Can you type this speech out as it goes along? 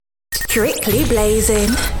Strictly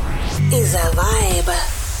blazing is a vibe.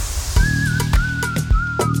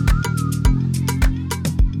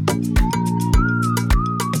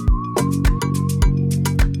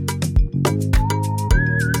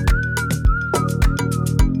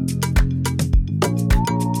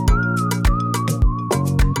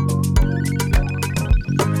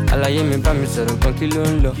 Àlàyé mi bá mi sọ̀rọ̀ kan kí ló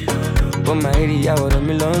ń lọ. Bó máa rí ìyàwó rẹ̀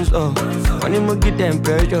mi lọ ń sọ. Wọ́n ní mo give them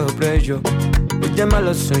pressure. Ó jẹ́ má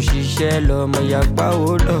lọ sùn ṣiṣẹ́ lọ, ọmọ ìyàpá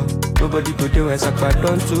ó lọ. Nobody go dey when sapa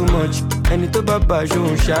don too much. Ẹni tó bá bá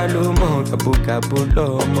aṣóhun ṣá ló mọ̀. Gàbogàbo lọ,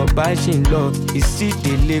 ọmọ bá ṣì ń lọ.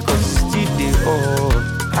 Ìsídèlé kan sì dé ọ̀.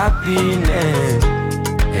 Happiness,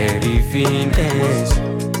 everythingness.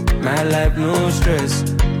 My life no stress.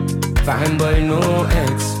 Fine boy no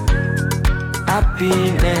ex.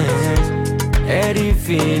 Happiness,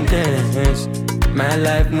 everythingness. My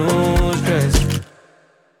life no stress.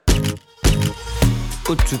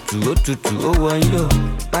 Òtútù, ó wọ̀nyí o.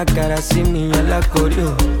 Má gara sí mi alákọ̀ọ́rí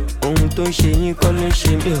o. Ohun tó ń ṣe yín kọ́ ló ń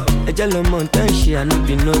ṣe mí o. Ẹjẹ́ lọmọ tá ń ṣe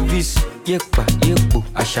ànúbì novice. Yépa,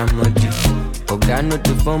 àṣàmọ̀dì. Ọ̀gá no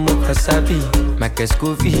dey form of kasabi. Mical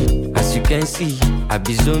as you can see.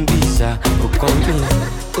 Àbí zombies ó kàn mí.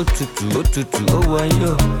 Òtútù, ó wọ̀nyí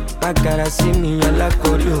o. Má gara sí mi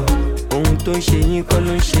alákọ̀ọ́rí o. Ohun tó ń ṣe yín kọ́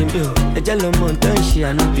ló ń ṣe mí o. Ẹjẹ́ lọmọ tá ń ṣe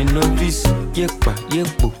ànúbì novice. Yépa,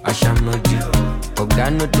 àṣàmọ̀dì. Ọ̀gá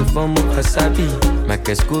no dey form of kasabi.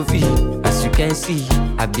 Mical as you can see.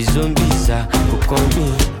 Àbí zombies ó kàn mí.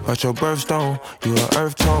 Watch your birthstone, you an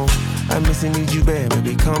earth tone. I miss and need you bad,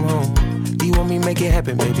 baby, come home. You want me make it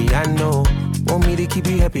happen, baby, I know. Want me to keep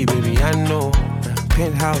you happy, baby, I know.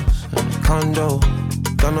 Penthouse, condo,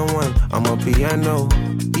 gonna one, I'm a piano.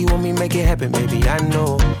 You want me make it happen, baby, I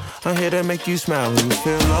know. I'm here to make you smile when you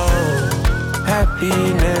feel low.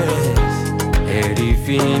 Happiness,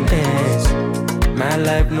 everythingness. My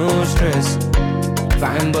life no stress.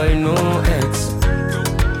 Fine boy no ex.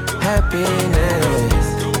 Happiness,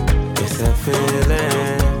 it's a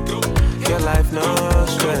feeling. Your life no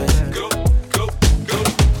stress. Go,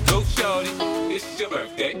 shorty, it's your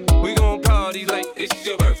birthday. We gon' party like it's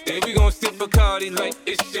your birthday. We gon' sip a Carti like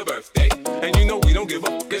it's your birthday. And you know we don't give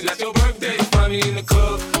up, cause that's your birthday. Find me in the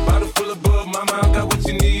club, bottle full of bub. Mama, I got what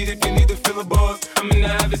you need if you need to fill a buzz. I'm in the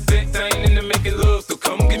having sex, I ain't in the making love. So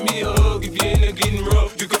come give me a hug if you're in the getting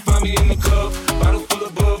rough. You can find me in the club, bottle full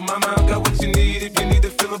of bub. Mama, I got what you need if you need to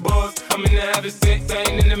fill a buzz. I'm in the having sex, I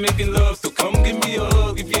ain't in the making love. So come give me a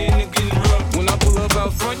hug if you're in the getting rough. When I pull up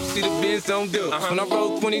out front, you see the Benz on dub. When I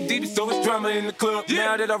roll 20 deep, so it's drama in the club.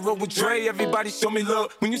 Now that I roll with Dre, everybody show me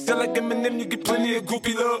love. When you sell like Eminem, you get plenty of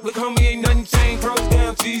groupie love. Look, homie, ain't nothing changed. Pros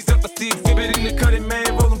down, G's up. I see exhibit in the cutting, man.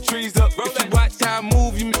 Roll them trees up. If you watch how I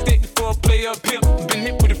move, you mistake before I play up pimp. Been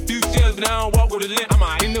hit with a few shells, but I don't walk with a limp.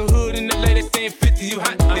 I'm in the hood, and the lady saying 50, you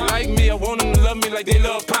hot. They like me, I want them to love me like they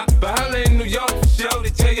love pop. But holla in New York for sure, they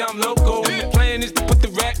tell you I'm loco. And the plan is to put the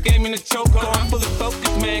rap game in the chokehold. I'm fully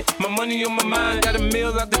focused, man. My money on my mind, got a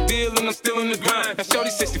meal out the deal, and I'm still in the grind. Now shorty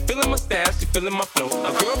says she feeling my style, she feeling my flow.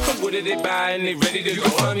 A girl come with it, they buy, and they ready to go.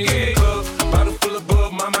 I'm in the club, bottle full of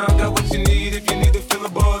bub. Mama, I got what you need if you need to fill a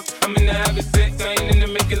buzz. I'm in the having sex, I ain't in the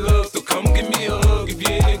making love. So come give me a hug if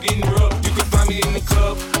you're in the getting rough. You can find me in the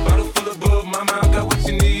club, bottle full of bub. Mama, I got what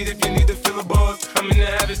you need if you need to fill a buzz. I'm in the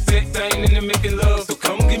having sex, I ain't in the making love. So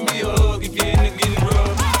come give me a hug if you're in the getting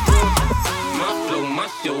rough. My flow, my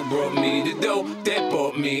show brought me the dough. That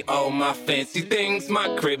bought me all my fancy things.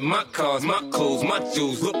 My crib, my cars, my clothes, my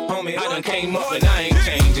jewels. Look, homie, I done came up and I ain't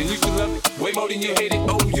changing. You should love it way more than you hate it.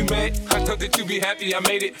 Oh, you mad? I thought that you be happy I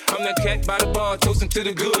made it. I'm that cat by the bar, toasting to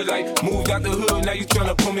the good. Like, moved out the hood, now you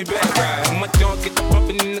tryna pull me back. Right. My junk get the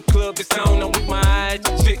bumping in the club, it's on. I'm with my eyes,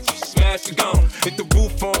 chick, you smash, you gone. Hit the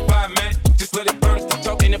roof on fire, man. Just let it burn. Stop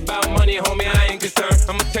talking about money, homie, I ain't concerned.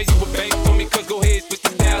 I'ma tell you what bank for me, cause go ahead, switch the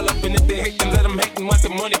style up. And if they hate, then let them hate and watch the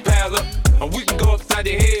money pile up. Or we can go upside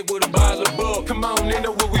the head with a bottle of bug. Come on, they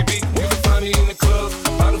know where we be. You can find me in the club,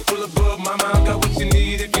 bottle full of bug. Mama, I got what you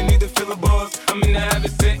need if you need to fill a buzz. I'm in the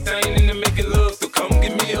having sex, I ain't in the making love. So come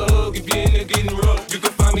give me a hug if you're in the getting rough. You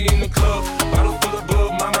can find me in the club, bottle full of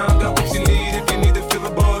bug. Mama, I got what you need if you need to fill a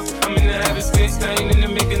buzz. I'm in the having sex, I ain't in the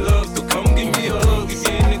making love. So come give me a hug if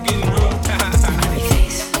you're in the getting rough.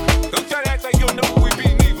 Don't try to act like you don't know who we be,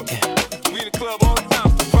 neither. We in the club all the time,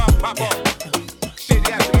 so pop off. Shit,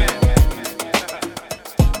 yeah, man.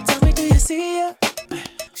 Tell me, do you see her?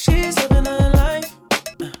 She's living her life.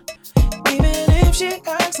 Even if she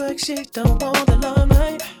acts like she don't want the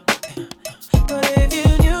limelight. But if you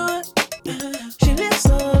knew it, she lives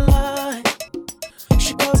her life.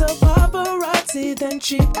 She calls her paparazzi, then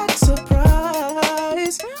she acts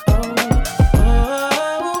surprised.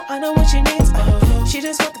 Oh, I know what she needs. She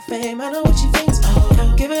just want the fame. fame, I know what she thinks.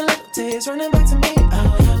 Give it little taste, running back to me.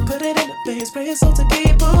 Put it in the face, pray it's all to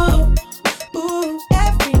keep. Ooh,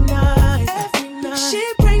 every night. She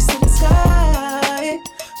prays to the sky,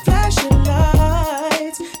 flashing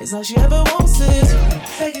lights. It's all she ever wants is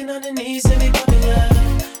begging on her knees to be popular.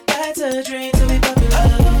 That's her dream to be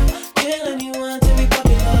popular. Kill anyone to be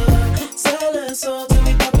popular. Sell her soul to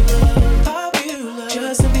be popular. Popular,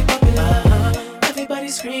 just to be popular. Everybody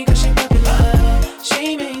scream cause she popular.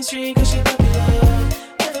 She mainstream cause she popular.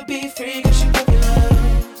 Never be free cause she popular.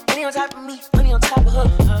 Money on top of me, money on top of her.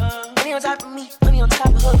 Money on top of me, money on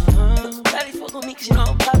top of her. Daddy fuck with me cause you know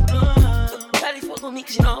I'm popular. Daddy fuck with me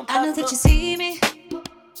cause you know I'm popular. I know that you see me,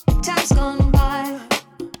 time's gone by.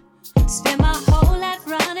 Spend my whole life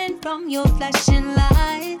running from your flashing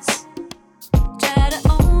lights. Try to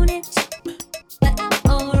own it, but I'm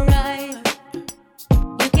alright.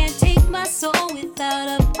 You can't take my soul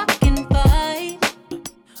without a fucking fight.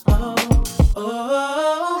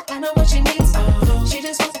 Oh, I know what she needs. She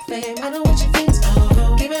just wants the fame, I know what she thinks.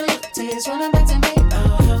 Give it a little taste, running back to me.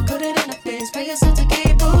 Put it in the face, pay yourself to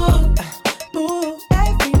keep. Ooh,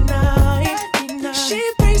 every night. She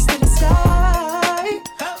prays to the sky,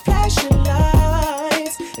 flashing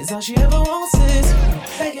lights. It's all she ever wants is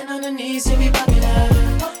begging on her knees to be popular.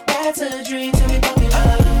 That's her dream to be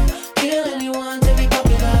popular. Kill anyone to be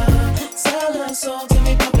popular. Sell her soul to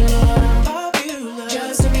be popular. Popular,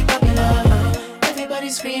 just to be popular. Everybody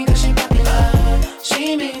scream cause she popular.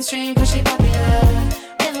 She mainstream cause she popular.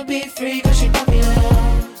 Never be free cause she popular.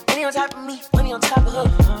 Money on top of me, money on top of her.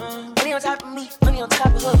 Money on top of me, money on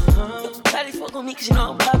top of her. Shawty fuck with me cause you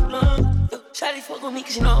know I'm popular. Shawty fuck with me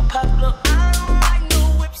cause you know I'm popular. I don't like no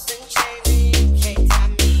whips and chains and you can't tie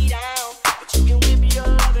me down. But you can whip your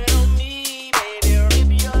lovin' on me, baby.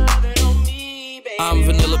 Whip your lovin' on me, baby. I'm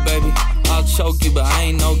vanilla, baby. I'll choke you, but I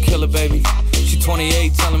ain't no killer, baby. She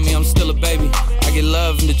 28, telling me I'm still a baby. I get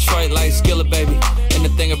love in Detroit like Skillet, baby. And the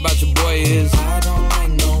thing about your boy is I don't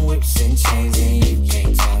like no whips and chains and you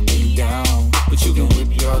can't tie me down. But you can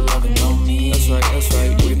whip your lovin' on me. That's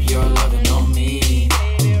right. Whip your lovin' on me.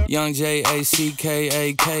 Young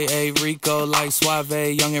J-A-C-K-A-K-A Rico like Suave,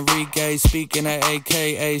 Young Enrique speaking at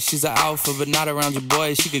AKA. She's an alpha but not around your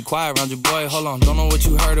boy. She get quiet around your boy. Hold on, don't know what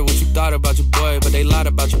you heard or what you thought about your boy, but they lied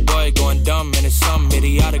about your boy. Going dumb and it's something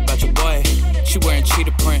idiotic about your boy. She wearing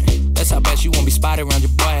cheetah print, that's how bad she won't be spotted around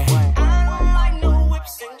your boy. I don't like no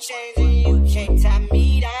whips and chains and you can't tie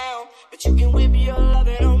me down. But you can whip your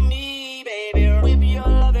lovin' on me, baby. Whip your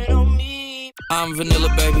lovin' on me. I'm vanilla,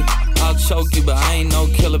 baby. I'll choke you, but I ain't no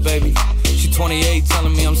killer, baby. She 28,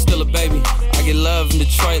 telling me I'm still a baby. I get love in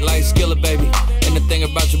Detroit like Skillet, baby. And the thing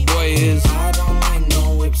about your boy is I don't like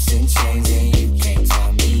no whips and chains and you can't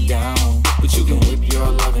tie me down. But you can whip your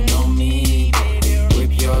lovin' on me, baby.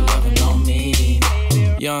 Whip your lovin' on me.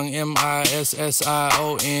 Young M-I-S-S-I-O-N-A-R-Y.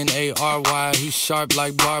 He's sharp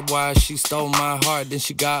like barbed wire. She stole my heart, then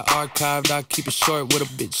she got archived. I keep it short with a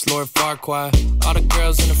bitch, Lord Farquaad. All the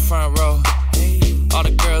girls in the front row, all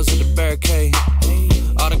the girls at the barricade,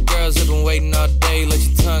 all the girls have been waiting all day. Let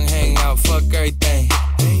your tongue hang out, fuck everything.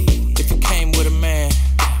 If you came with a man,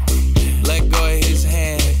 let go of his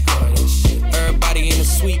hand. Everybody in the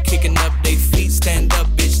suite kicking up they feet. Stand up,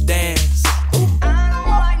 bitch, dance.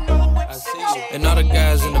 And all the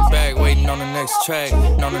guys in the back waiting on the next track,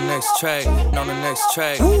 on the next track, on the next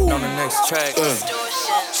track, on the next track.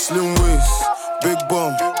 Slim waist, big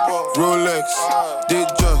bum, Rolex, did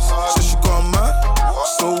just. So she got mad,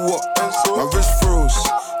 so what? My wrist froze,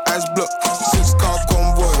 eyes blocked, 6-car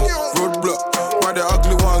convoy, roadblock. Why the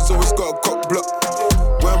ugly ones always got a cock block?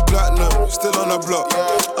 When platinum, still on the block.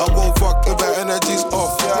 I won't fuck if my energy's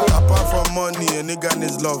off. Apart from money, a nigga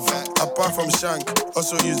needs love. Apart from shank,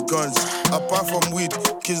 also use guns. Apart from weed,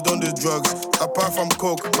 kids don't do drugs. Apart from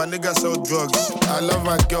coke, my nigga sell drugs. I love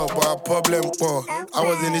my girl, but her problem, I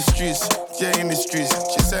was in the streets, yeah, in the streets.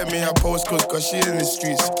 She sent me her postcode, cause she in the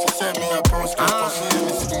streets. She sent me her postcode, cause she in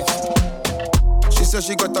the streets. She said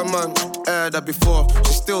she got a man, heard that before.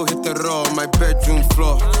 She still hit the raw on my bedroom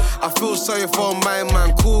floor. I feel sorry for my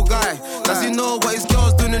man, cool guy. Does he know what his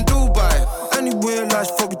girl's doing in Dubai? Anywhere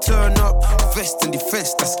last fuck we turn up. Vest in the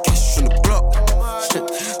vest, that's cash on the block.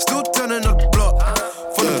 Still turning up the block.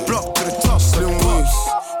 From the block to the top. Slim waist,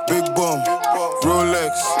 big bum,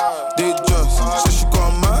 Rolex, did just. Said she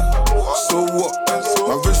got mad, so what?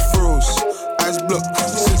 My wrist froze, eyes blocked.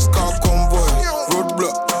 6-car convoy,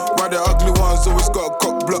 roadblock. Why the ugly ones always got a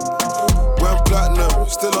cock block? When platinum,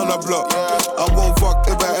 still on the block. I won't fuck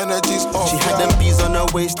if my energy's off. She had them bees on her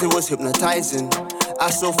waist, it was hypnotizing. I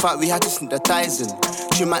so fat we had to sneak the thighs in.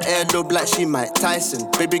 She my earlobe like she Mike Tyson.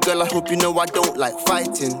 Baby girl, I hope you know I don't like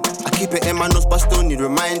fighting. I keep it in my nose but still need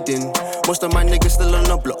reminding. Most of my niggas still on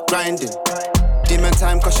the block grinding. Demon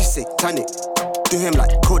time cause she satanic. Do him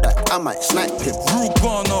like Kodak, I might snipe him. Rude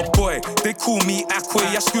Burna boy, they call me Aquay.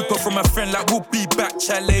 I scoop her from a friend like we'll be back,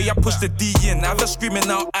 chalet. I push the D in, have her screaming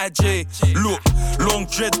out IJ. Look,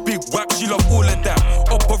 long dreads, big whack, she love all of that.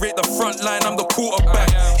 Operate the front line, I'm the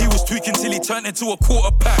quarterback. He was tweaking till he turned into a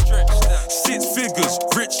quarterback. 6 figures,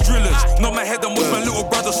 rich drillers. Not my head, I'm with my little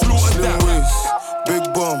brother slaughtered that. Big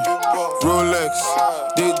bomb, Rolex,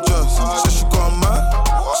 they just said she got mad.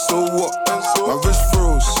 So what? My wrist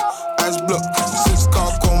froze, eyes blocked.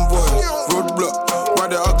 6-car convoy, roadblock. Why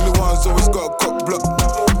the ugly ones always got a cock block?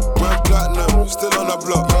 We're platinum, still on the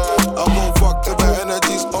block. I won't fuck till my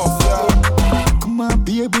energy's off. Come on,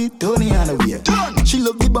 baby, Tony on the way. She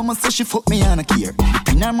love the bomber, so she fuck me on a care.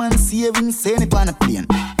 Between her man saving, saying it on a plane.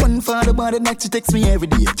 One for the body, like she text me every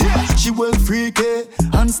day. She well freaky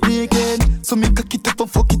and sneaky, so me cock it up and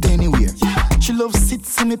fuck it anywhere. She love sit,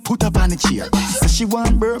 so me put up on the chair. So she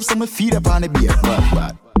want burp, so me feed up on the beer.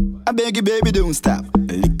 But I beg you, baby, don't stop.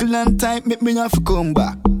 A little and tight, make me have to come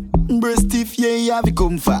back. Breast stiff, yeah, you have to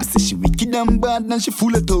come fast. Say she wicked and bad, and she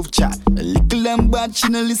full of tough chat. A little and bad, she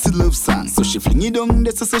no listen love song. So she fling it down,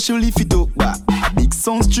 that's so she lift it up back. A big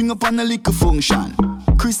song string up on a little function.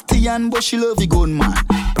 Christian, but she love the gun man.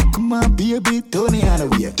 Come on, baby, Tony on the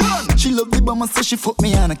way. She love the bomber, so she fuck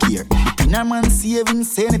me on a care. Between her man saving,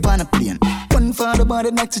 saying it on a plane. One for the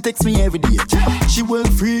body, like she text me every day. She well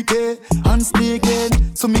freaky and sneaky,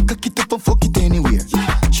 so me cock it up and fuck it anywhere.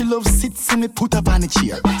 She love sit, so me put up on the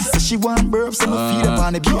chair. So she want burp, so me feed up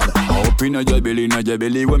on the beer. Up in your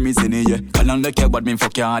belly when me sing it, yeah. Call on the care, but me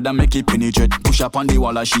fuck your hard and make it penetrate. Push up on the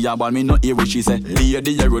wall, she a ball, me not hear what she say.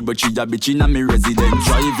 Lady a road, but she a bitch in a me resident.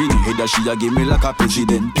 Driving head, she a give me like a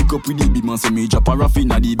president. Pick up with the big man, so me drop her off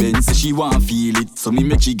in a the Benz. Say she want feel it, so me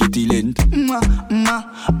make she get it lent.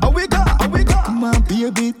 Away go. Come on,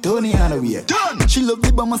 baby, Tony on the way. She love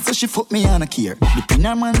the bomber, so she fuck me on a care. Between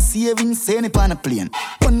her man saving, saying it on a plane.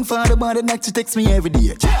 One for the body, like she text me every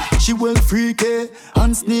day. She well freaky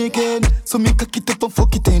and sneaky, so me cock it up and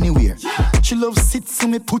fuck it anywhere. She love sit, so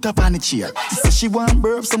me put up on the chair. So she want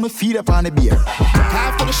burp, so me feed up on the beer.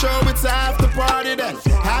 After the show, it's after party then.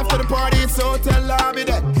 After the party, it's hotel lobby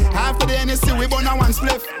then. After the NSC, we burn a one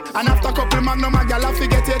spliff. And after couple magnum, a gal, I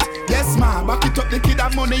forget it. Yes, ma, back it up, the kid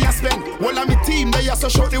have money I spend. All of me team, they so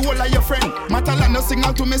shout the whole of your friend. Matalan no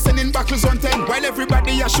signal to me sending backwards on 10. While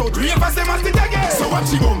everybody a shout, ravers them at it again. So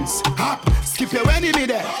watch you bums, hop, skip your enemy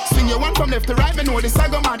there. Swing your one from left to right, me know this I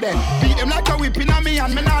go mad then. Beat them like a whipping on me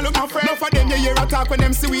and me nah look my friend. Enough of them you hear attack when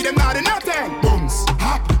them see we them not in nothing. Bums,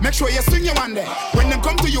 hop, make sure you swing your one there. When them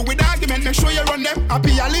come to you with argument, make sure you run them.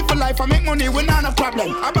 Happy I live for life, I make money, we not a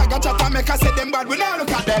problem. I bag a chat and make I say them bad, we not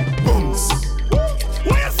look at them. Bums,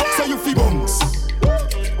 what you say? So you feel bums.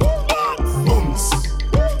 Bums.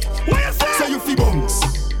 What you say? So you feel bums.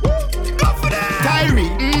 Go for that.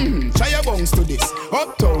 Tyree, try your bones to this.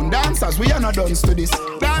 Uptown dancers, we are not done to this.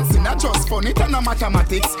 Dancing not just fun, it and no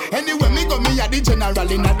mathematics. Anyway, me go me a the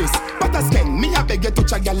general in a this. But as Ken, me a beg you to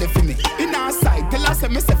check your left for me. In our side, tell us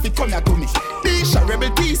me say fi come here to me. Tisha, Rebel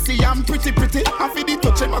TC, I'm pretty. And for the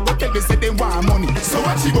touch them, I go tell they say they want money. So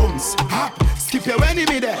watch your bones, hop, skip your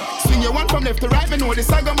enemy there. Swing your one from left to right, me know this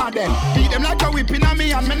I go mad then. Beat them like a whipping on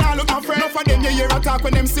me and me nah look my friend. Enough of them you hear attack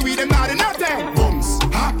when them see we them not in nothing. Bones,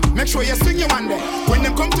 hop, make sure you swing your one there. When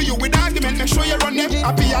them come to you with argument, make sure you run them.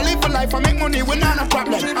 Happy I live for life, I make money, we not a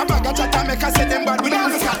problem. I bag a chat and make I say them bad, we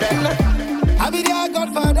not look at them. I be their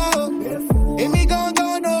godfather, oh. If me go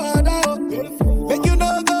no other, oh. Make you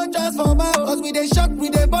no go just for my, cause we they shock, we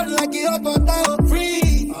they burn like it up on down.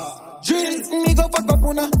 Free, drills, me go fuck up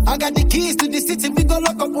una. I got the keys to the city, we go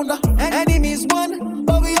lock up una. Enemies won,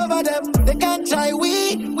 but we over them. They can't try,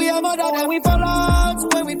 we are more than when we fall out,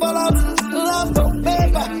 love no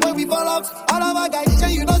paper, when we fall out. All of our guys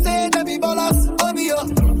say you don't say they be ballers.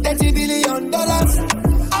 $30 billion.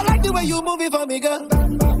 I like the way you move it for me, girl.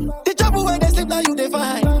 The trouble when they sleep, now you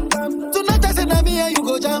define. Tonight I say na me and you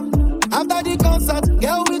go jam. After the concert,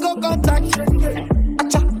 girl, we go contact.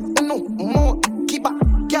 Acha, no more, keep up,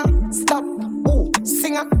 can't stop. Oh,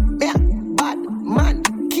 singer, yeah, bad man,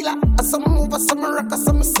 killer. Some move, some rock,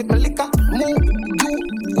 some sip my liquor. Move,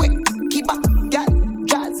 do, quick, keep up, girl,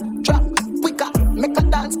 jazz, drop, quicker. Make a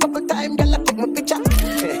dance couple times, girl, I take my picture.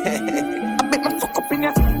 I bet my fuck up in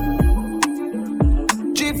ya.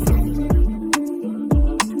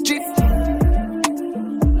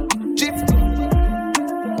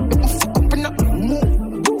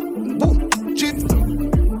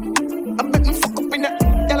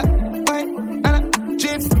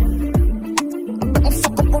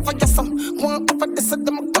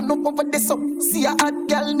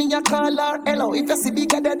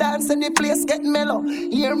 dance and the place get mellow.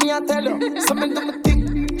 Hear me, I tell you. Some of them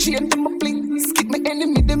think, chain them a blink. Skip me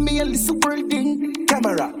enemy, them me a listen world thing.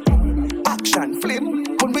 Camera, action, flame.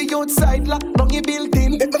 When we outside, lock down your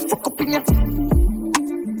building. Let me fuck up in your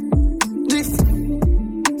drift.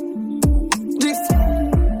 Drift.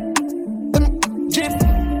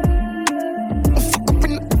 Fuck up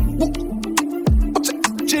in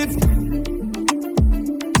drift.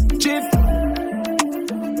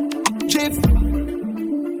 Drift.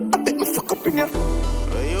 I bet me fuck up in your.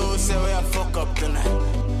 You say we a fuck up tonight.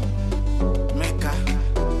 Mecca,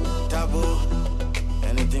 taboo.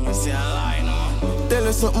 Anything you say, I lie, no. Tell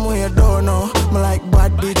her something when you don't know. Me like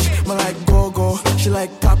bad bitch, me like Gogo. She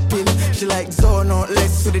like tapping, she like zono.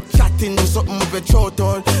 Let's do the chatting, do something with your throat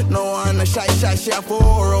all. No one a shy, she a for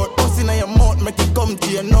out. Bust in your mouth, make it come to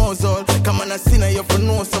your nose all. Come on, I seen her, you for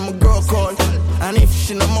know some girl call. And if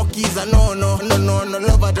she no monkeys, I know no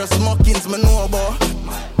love her, just mockings, me know about.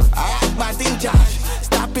 I act bad in charge,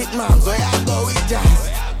 stop it man, so I go with jazz.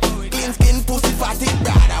 Clean skin, pussy, fatty,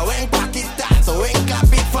 brother. When cock it tight, so when clap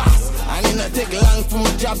it fast. And it not take long for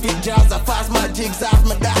me drop it jazz. I fast my jigs off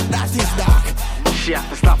my dark, that is dark. She have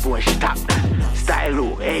to stop when she tap that. Style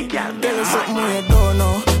low, hey girl. Tell her something when you don't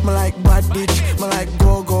know. Me like bad bitch, me like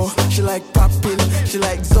Gogo. She like pop pill, she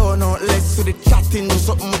like zono. Let's do the chatting, do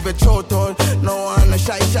something with your throat all. No one a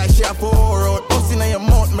shy, she a for out. Bust in your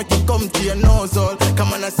mouth, make it come to your nose all.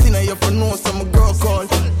 Come on, I seen her, you for know some girl call.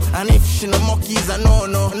 And if she no monkeys, I know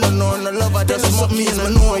no love her, just smoke me, I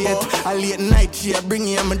know yet. A late night, she a bring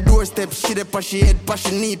you on my doorstep. She dey pass she head, pass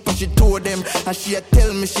she knee, pass she toe them. And she a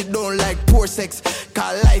tell me she don't like poor sex.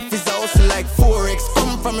 Cause life is a hustle like Forex.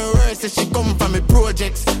 Come from me worse, say she come from me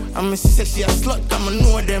projects. And me say she a slut, come and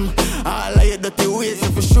know them. All of your dirty ways,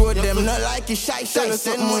 if you show them. Not like you shy, send me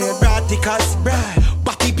a Brawd, Thickaz, Brawd.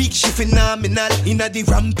 Body big, she phenomenal. Inna the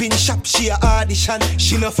ramping shop, she a audition.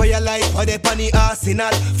 She no fire like for the panny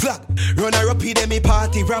arsenal. Flock, run her up in me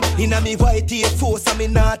party ram. Inna me white force and me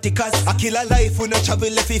naughty cause I kill a life when I travel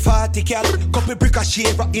if 40 cal. Couple brick a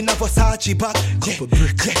shaver in a Versace bag.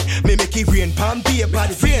 Me make it rain pan paper.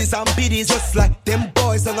 The friends and biddies just like them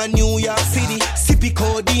boys on a New York City. Sippy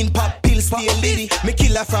codeine, pop pills, stay liddy. Me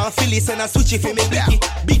kill her from Philly, send a switchy for me Vicky.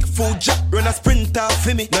 Big food drop, run a sprinter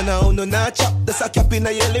for me. No chop, that's a cap in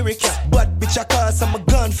your lyrics. Bad bitch I call some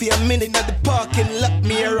gun for a minute. At the parking lot,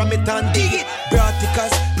 me here I'm it and dig it. Brawd,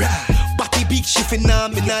 Thickaz, Brawd. Body big, she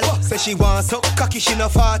phenomenal. Say she wants up cocky, she no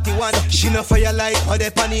 41. She no fire like how they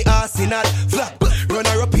panny arsenal. Flap, run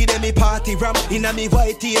her up in me party ram. Inna me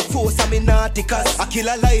white force and me naughty cause I kill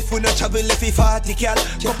a life when I travel if 40 cal.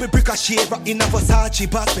 Couple brick a shaver in a Versace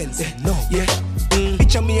backbends. No, yeah.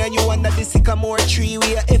 Picture me and you under the sycamore tree.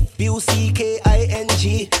 We a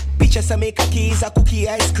Fucking. Picture some make a keys, a cookie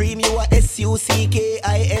ice cream. You a Sucking.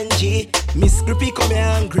 Miss Grippy, come here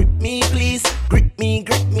and grip me, please. Grip me,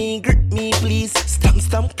 please.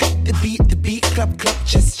 Stamp, clap the beat, clap,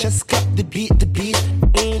 just clap the beat.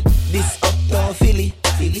 This uptown Philly.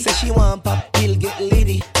 Say she want pop pill, get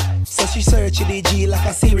litty. So she search the G like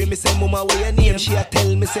a Siri. Me say, Mama, where your name? She a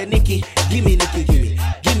tell me, say, Nikki. Gimme Nikki, gimme.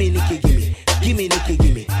 Gimme Nikki, gimme. Gimme Nikki,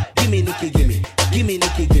 gimme. Gimme Nikki, gimme. Gimme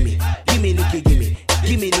Nikki, gimme. Gimme Nikki, gimme.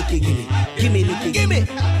 Gimme Nikki, gimme. Gimme Nikki, gimme.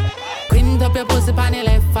 Print up your pussy on your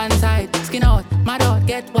left hand side. Skin out, my dog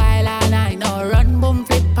get wild all night. Now run, boom,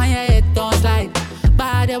 flip on your head, don't slide.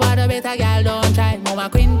 Body, water, better girl, don't try. Mama,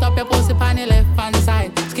 print up your pussy on your left hand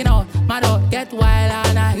side. Skin out, my dog get wild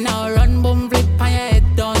all night. Now run, boom, flip on your head,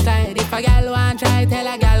 don't slide. If a girl want try, tell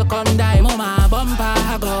a girl come die. Mama, bumper,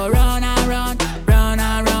 I go run and run, run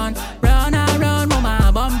and run, run and run.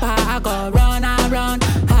 Mama, bumper, I go run and run,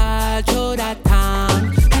 all through that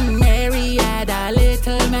town. And Mary had a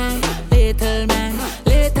little man.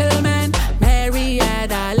 Mary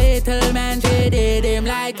had a little man, she did him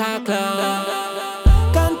like a clown.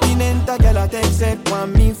 Continental girl I take set,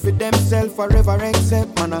 want me for themself forever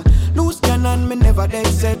accept. Man a loose cannon, me never dead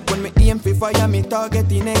set. When me aim for fire, me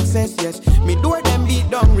target in excess. Yes, me do them beat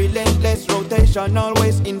down relentless. Rotation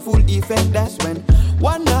always in full effect. That's when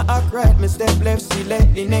one act right, me step left,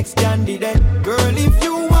 select the next candidate. Girl, if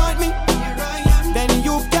you want me, then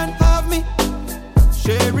you can have me.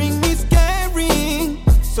 Sharing is caring,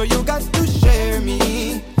 so you got to share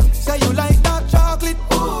me. Say you like dark chocolate,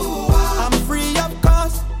 ooh, I'm free of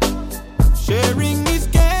cost. Sharing is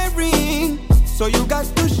caring, so you got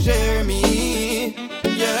to share me.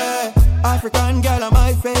 Yeah, African girl are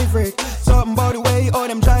my favorite. Something about the way all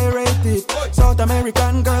them gyrated. South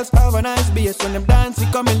American girls have a nice bass. When them dance,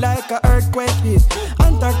 it coming like a earthquake hit.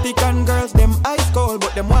 Antarctican girls, them ice cold,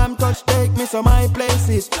 but them warm touch take me so my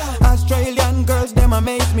places. Australian girls, them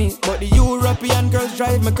amaze me. me, but the European girls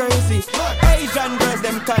drive me crazy. Asian girls,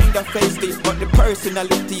 them kinda feisty, but the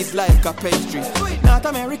personality is like a pastry. North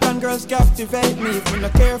American girls captivate me. If I'm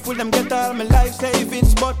not careful, them get all my life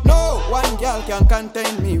savings. But no one girl can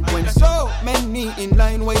contain me when so many in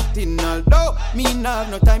line waiting. Although me not have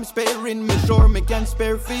no time sparing, me sure me can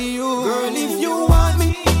spare for you. Girl, if you want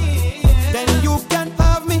me, then you can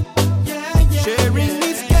have me. Sharing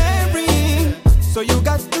is caring, so you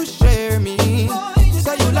got to share me.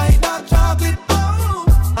 Say you like that chocolate,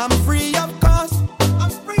 I'm free of cost.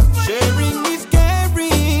 Sharing is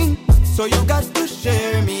caring, so you got to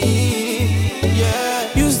share me.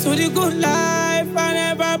 Yeah. Used to the good life, I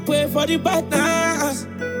never pray for the bad times.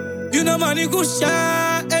 You know money good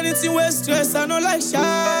shot, anything with stress, I don't like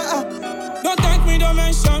shot. Don't thank me, don't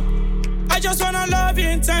mention. I just wanna love you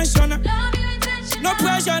intentional. No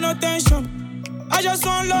pressure, no tension. I just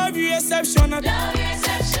wanna love you exceptional.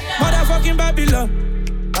 Motherfucking Babylon.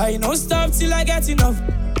 I know stop till I get enough.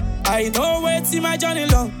 I know wait till my journey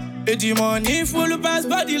long. The money full past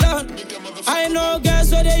body long. I know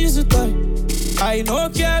girls where they used to toy. I know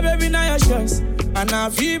care baby now your choice. And I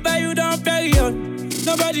feel by you don't period.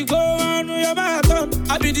 Nobody go on with your marathon.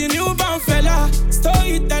 I be the newborn fella,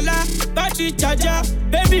 storyteller, battery charger,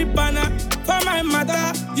 baby banner. For my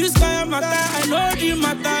matter, you sky matter. I know the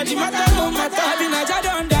matter no matter. I be Naja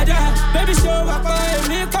don dada, baby show up,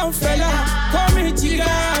 me come fella. Call me chica,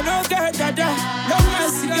 I no get dada. Love my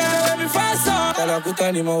cigar, baby fast on. Tala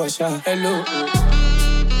puta ni mo washa, hello.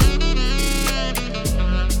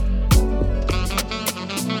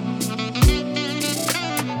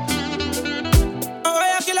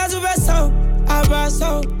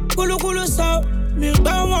 So, kulu so, me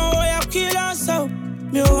bawa ya kila so,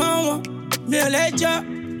 me wawa, me leja,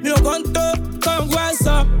 me konto,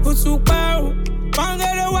 kongwasa, kusukaru,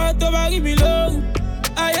 pangele wa to bagi mi lo,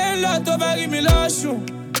 ayela to bagi mi lo shu,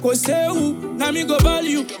 kosehu, na mi go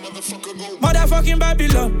value, motherfucking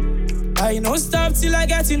Babylon. I know stop till I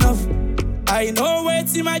get enough. I know wait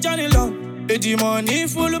till my journey long. The money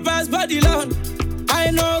full past body long.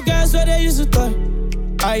 I know girls where they used to toy.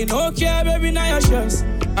 I know care, baby, now your choice.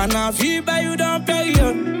 And I feel by you don't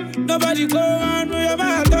period. Nobody go on with your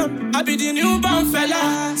marathon. I be the newborn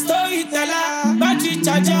fella, storyteller, battery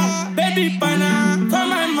charger, baby banner. For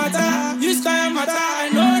my matter, you sky matter. I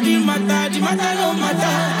know the matter no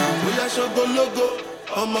matter. We are show go logo,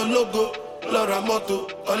 I'm a logo, Laura Moto,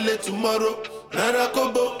 only tomorrow. Nara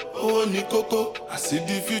Kobo, oh ni Coco. I see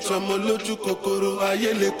the future, mo loju kokoro.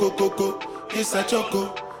 Ayele kokoko, it's a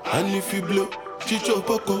choco. And if you blow, Chicho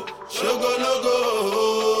Poco, Shogo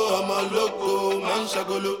Logo, I'm a loco, man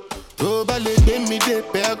shagolo. To ballet, me de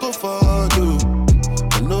pe, I go for you.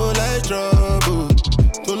 I know like trouble,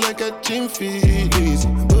 to like a chin feelings.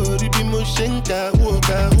 Body be moshenka,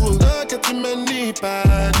 woka, woka. Get to many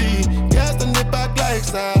party, cast on the back like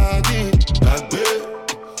sardine. Agbe,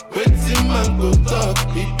 waiting man go talk,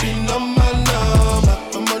 it be no man number.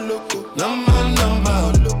 I'm a loco, no man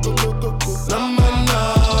number, loco, no man number.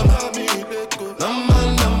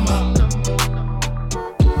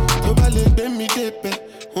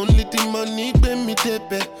 Only the money pay me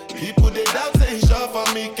tepe. People they doubt say it's sure for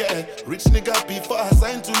me care. Rich nigga before I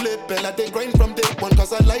sign to label. I they grind from day one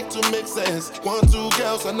cause I like to make sense. 1, 2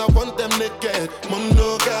 girls and I want them naked.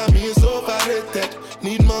 Monogamy is overrated.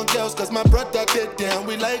 Need more girls cause my brother dead there. And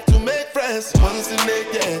we like to make friends. Once in a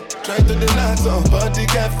year, try to deny somebody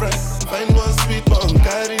get friends. Find one sweet one,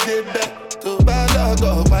 carry the bed. To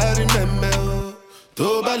balago, I remember.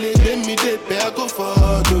 To ballet, me tepe, I go for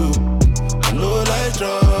you. No like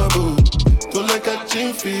trouble, don't like a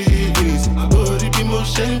chin feelings. Body be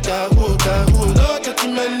moshenka, woka, woka. Don't get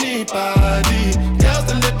too many party,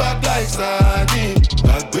 girls in the back like sardine.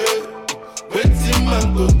 Agbe, waiting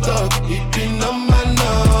man go talk, it be no man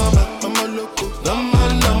number. I'm a loco, no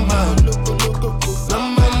man number, loco, loco, no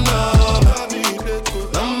man number.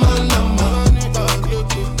 No man number,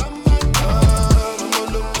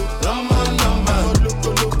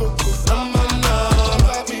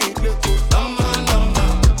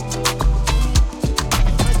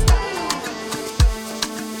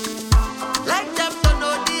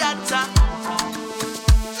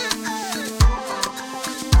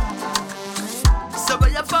 So where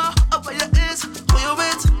you for, or where you is?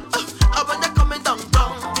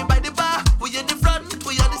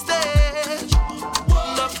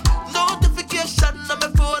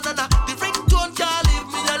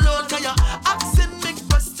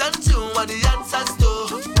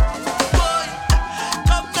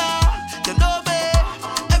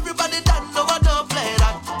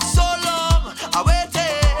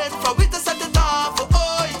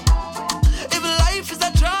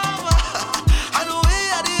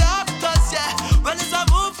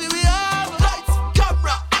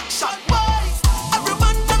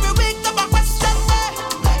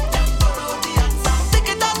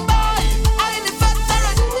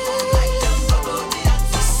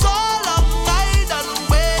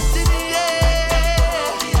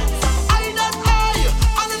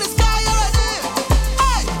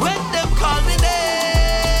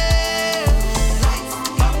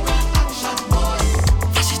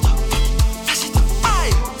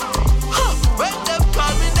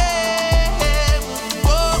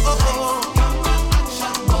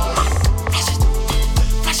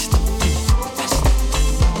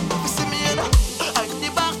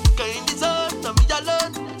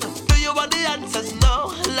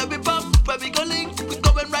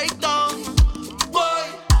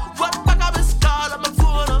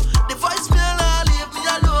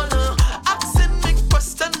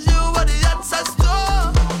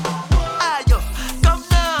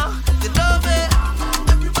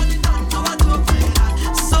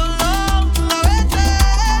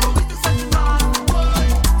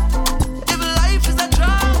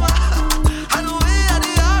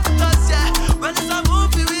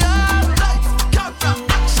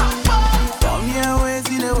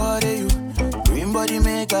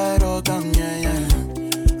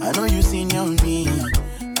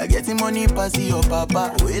 money pass your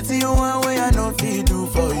papa. Wait till you want where I no fit do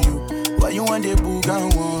for you. Why you want the book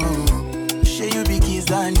and one? Share you be kiss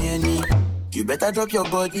than any. You better drop your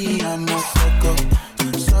body and not fuck up.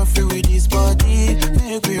 Suffer with this body.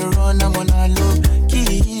 Make we run, I'm on a low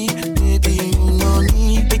key. Baby, you know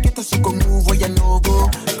me. Make it a go move where you no go.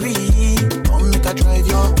 Breathe. Don't make a drive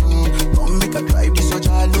your don't make a drive this so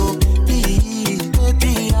jalo.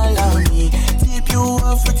 Baby, allow me. Tip you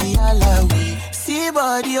off with the alawi. See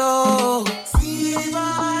body, oh. See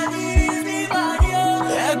body, oh.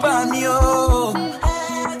 Erphaan, oh.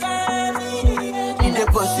 In the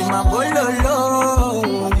post in my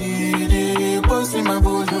bololo. In the post in my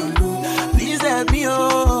bololo. Please let me,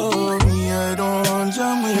 oh. Me, I don't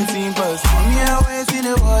jam with him, but come here, wait in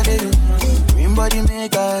the water. Green body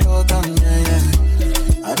make a rock, yeah.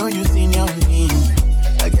 I know you seen your me.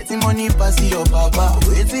 I get the money pass your papa.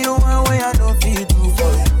 Wait till you want where I don't feel too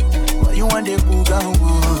for you. Why you want the book and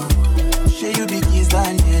one? Share you be kiss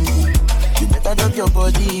than any. You better drop your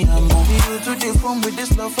body and move you to the phone with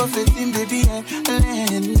this love for 15, baby.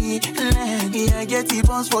 Lenny. I get the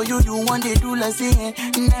bounce for you. You want they do like say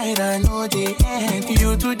night I know the end.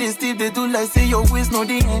 You to the steep they do like say your waist no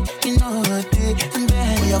the end. You know the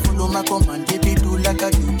then you follow my command, baby do like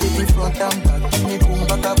I do, baby front and back. Me boom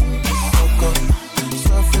back up, fuck up.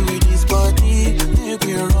 Suffer with this body, make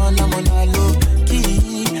me run, I'm on a low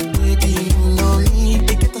key. Baby, you know me,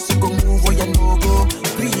 they get us to go move where you no go.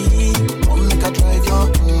 Breathe, don't make a drive your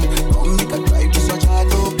don't make a drive this so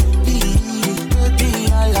jalo. Baby,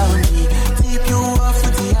 allow me, tip you off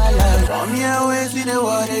with the alarm. From here, waist in the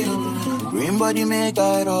water, green body make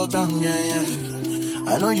a rock down, yeah.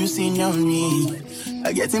 I know you seen your me.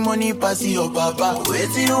 I get the money pass your papa. Wait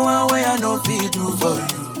till you want where I no feel do for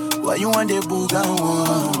you. Why you want the book and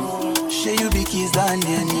one? Share you be kiss than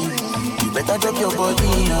any. You better drop your body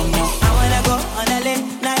and more. I wanna go on a late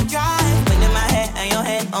night drive. Putting my head and your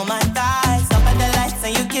head on my thighs. Up at the lights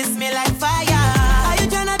and you kiss me like fire. Are you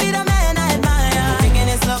tryna be the man I admire? Thinking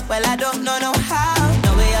it's up, well I don't know how.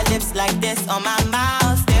 No way your lips like this on my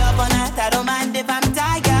mouth. Stay up all night, I don't mind if I'm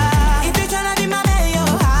tired. If you tryna be my man,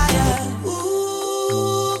 you're higher.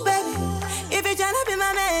 Ooh, baby. If you tryna be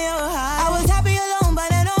my man, you're higher. I was happy alone,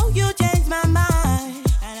 but I know you changed my mind.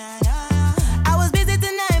 I was busy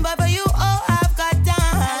tonight, but for you, oh, I've got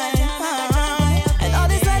time. And all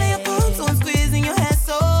this sweat in your palms, so I'm squeezing your hair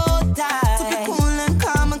so tight. To be cool and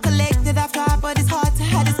calm and collected, I've tried, but it's hard to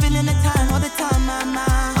hide this feeling of time all the time, my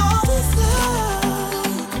mind. All this love,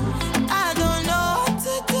 I don't know what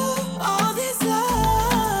to do. All this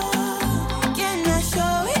love, can I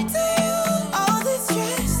show it to you? All this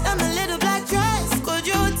stress, I'm a little black dress. Could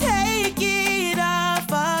you take it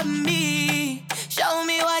off of me? Show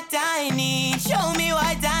me what I need. Show me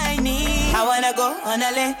what I need. I wanna go on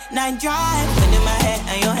a late night drive. Putting my head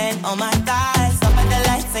and your head on my thighs. Up at the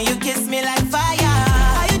lights and you kiss me like fire.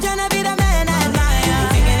 Are you tryna be the man I admire?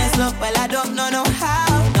 Thinking it's up, well I don't know how.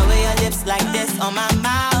 No way your lips like this on my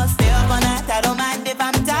mouth. Stay up all night, I don't mind if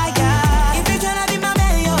I'm tired. If you tryna be my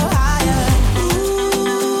man, you're higher.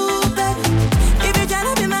 Ooh, baby. If you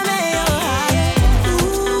tryna be my man, you're higher.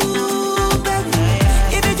 Ooh, baby.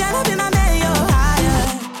 If you tryna be my man, you're higher.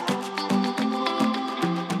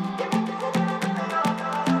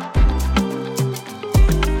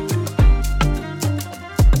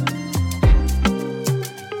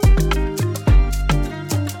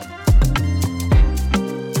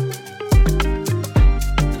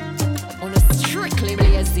 On a strictly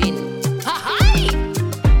blazing. Ha-hi!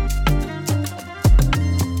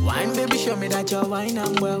 Wine, baby, show me that you're wine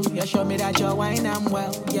and well. Yeah, show me that you're wine and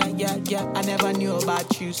well. Yeah. I never knew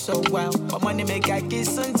about you so well. But money make I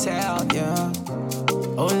kiss and tell, yeah.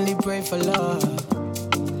 Only pray for love,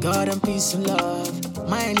 God and peace and love.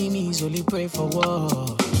 My enemies only pray for war.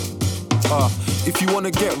 If you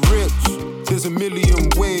wanna get rich, there's a million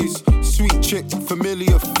ways. Sweet chick,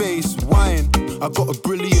 familiar face. Wine, I got a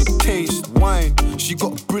brilliant taste. Wine, she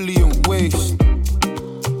got a brilliant waist.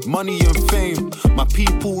 Money and fame, my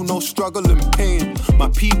people no struggle and pain. My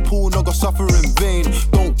people no go suffer in vain.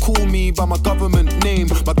 Don't call me by my government name.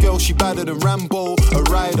 My girl she badder than Rambo, a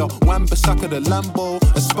rider. Wan-Bissaka the Lambo,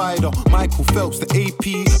 a spider. Michael Phelps the AP,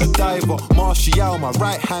 a diver. Martial my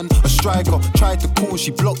right hand, a striker. Tried to call,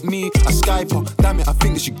 she blocked me, I Skype her. Damn it, I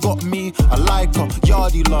think that she got me, I like her.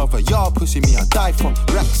 Yardie lover, yard pussy me, I die for.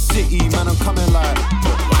 Rack City, man, I'm coming like.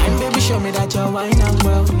 Wine, baby, show me that you're wine and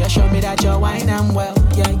well. Yeah, show me that you're wine and well.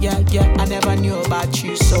 Yeah. I never knew about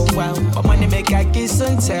you so well. But money make I kiss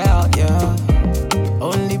and tell, yeah.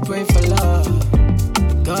 Only pray for love,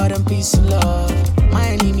 God and peace and love. My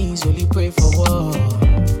enemies only pray for war.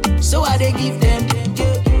 So I they give them,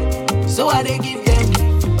 so I they give them.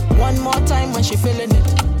 One more she feeling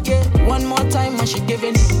it. Yeah, one more time and she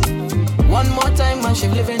giving it. One more time and she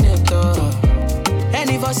living it.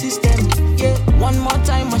 Any of our system. Yeah, one more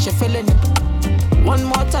time and she feeling it. One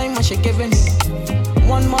more time and she giving it.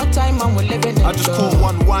 One more time and we're living it. I just caught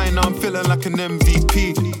one wine, I'm feeling like an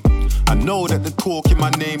MVP. I know that they're talking my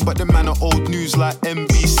name, but the man are old news like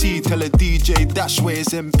NBC. Tell a DJ dash where it's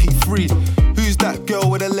MP3. Who's that girl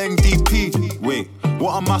with a leng DP? Wait,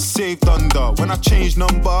 what am I saved under? When I change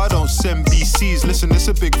number, I don't send BCs. Listen, it's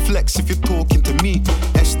a big flex if you're talking to me.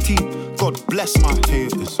 ST, God bless my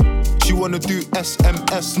haters. She wanna do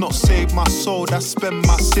SMS, not save my soul, that's spend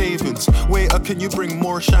my savings. Waiter, can you bring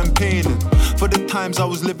more champagne in? For the times I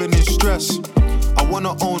was living in stress, I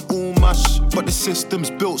wanna own all my but the system's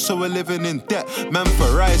built so we're living in debt. Man,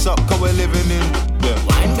 for rise up, cause we're living in debt.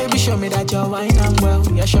 Wine, baby, show me that you're wine and well.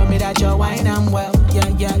 Yeah, show me that you're wine and well. Yeah,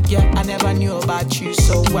 yeah, yeah, I never knew about you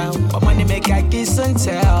so well. But money make I kiss and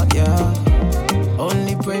tell, yeah.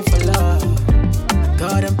 Only pray for love,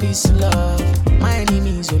 God and peace and love. My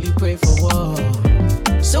enemies only pray for war.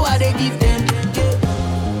 So I they give them, yeah.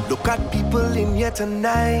 Look at people in here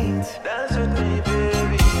tonight. Dance with me,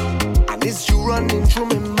 baby. And it's you running through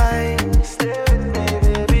my mind. Stay with me,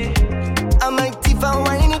 baby. I might even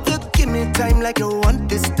whine if you give me time like you want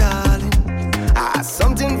this, darling. I have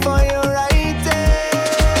something for you right there.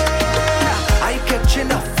 I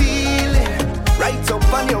catching a feeling right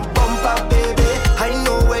up on your bumper, baby. I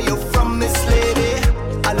know where you're from, Miss Lady.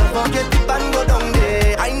 I love how you dip and go down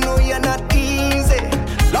there. I know you're not easy.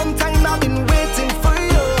 Long time I've been waiting for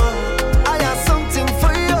you. I have something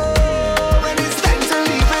for you. When it's time to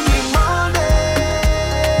leave in the morning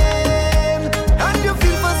and you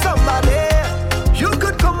feel for somebody, you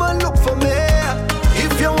could come and look for me.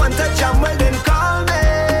 If you want a jam, well then call me.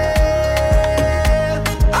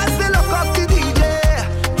 As they look up the DJ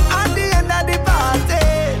at the end of the party,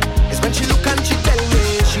 it's when she look and she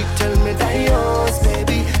tell me that yours,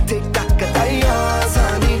 baby. Take that yours,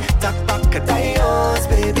 honey. Tap back yours,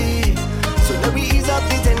 baby. So let me ease up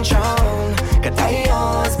the tension.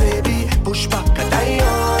 Yours, baby. Push back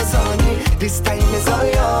yours, honey. This time is all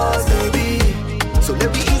yours, baby. So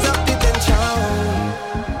let me ease up the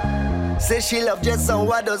tension. Say she love just how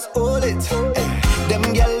I does hold it. Them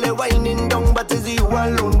gyal they whining down, but it's you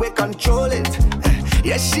alone we control it.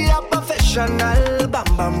 Yes, she a professional bam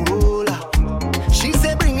bam roller. She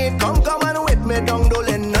say bring it, come and wet me down. Don't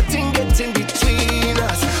let nothing get in between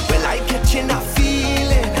us. Well, I catching a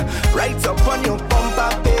feeling right up on your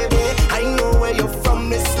bumper, baby. I know where you're from,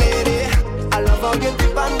 Miss Lady. I love how you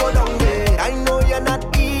dip and go down there. I know you're not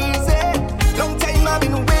easy. Long time I've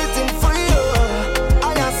been waiting for you.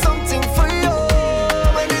 I have something for you.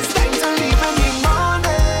 When it's time to leave in the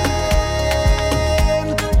morning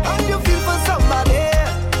and you feel for somebody,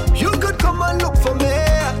 you could come and look for me.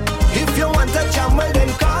 If you want a jam, well then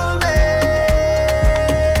call me.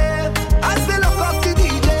 As they look up the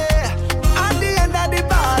DJ at the end of the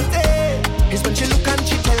party, it's when she look and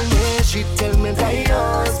she tell me that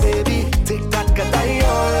yours, baby. Take that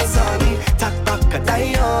yours, honey. Tack back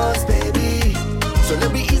yours, baby. So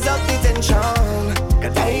let me ease up the tension.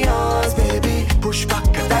 Yours, baby. Push back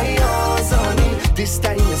yours, honey. This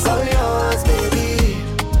time is all yours, baby.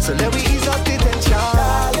 So let me ease up the tension.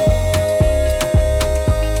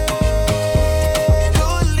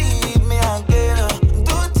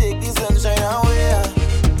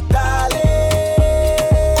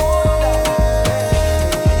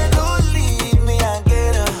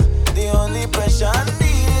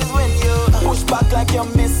 Like you're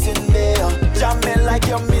missing there, jamming like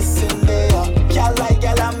you're missing there. Girl like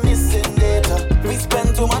girl I'm missing there. We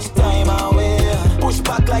spend too much time away. Push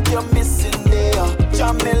back like you're missing there,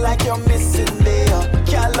 jamming like you're missing there.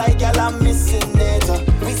 Girl like girl I'm missing there.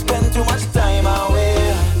 We spend too much time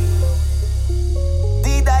away.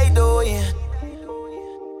 Did I do it?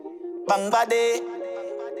 Bang body,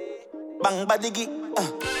 bang badigi.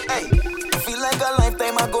 Hey, feel like a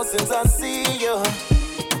lifetime ago since I see you.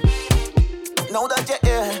 Now that you're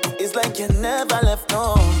here, it's like you never left,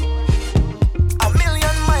 no. A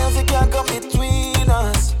million miles you can't come between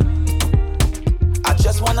us. I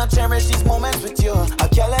just wanna cherish these moments with you. I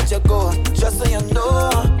can't let you go, just so you know.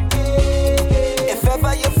 If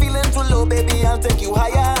ever you're feeling too low, baby, I'll take you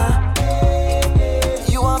higher.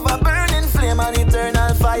 You have a burning flame and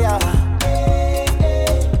eternal fire.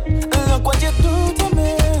 Look what you do to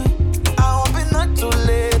me. I hope it's not too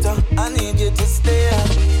late. I need you to stay.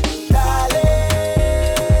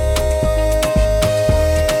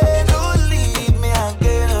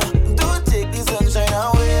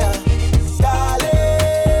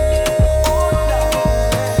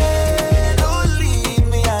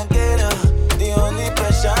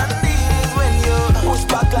 When you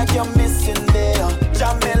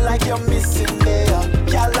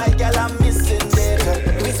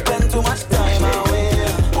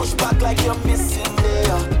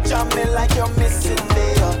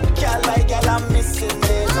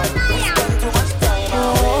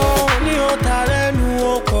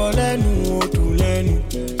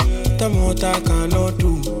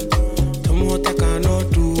what I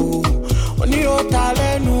cannot do. Only your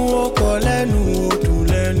Lenu, Lenu, to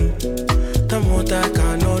Lenu. Tell me what I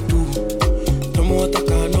cannot do. Tell me what I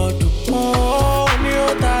cannot do. Oh, only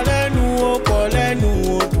your Lenu,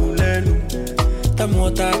 Lenu, to Lenu. Tell me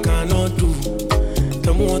what I cannot do.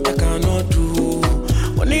 Tell me what I cannot do.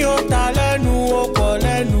 Only your Lenu,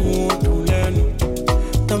 Lenu, to Lenu.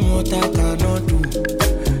 Tell me what I cannot do.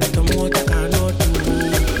 Tell me what I cannot do.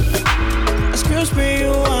 Excuse me,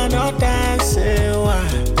 you are not dancing. Why?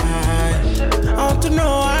 I want to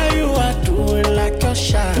know how you are doing like you're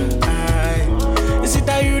shy. Is it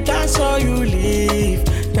that you dance or you leave?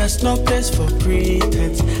 There's no place for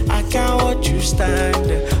pretense. I can't watch you stand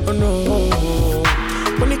there. Oh no.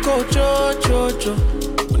 When you go Jojo,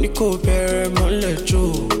 when you go Berry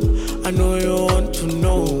Molejo, I know you want to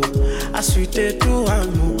know. I sweet they do I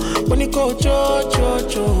know. When you go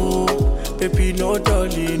Jojo, baby no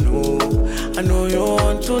darling no. I know you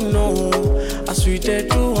want to know. I sweet they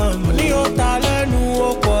do I know. When you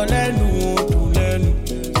Lenu, Lenu, to Lenu.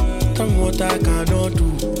 Tell me what I cannot do.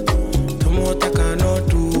 Tell me what I cannot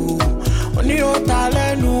do. When you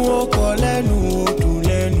Lenu, Lenu, to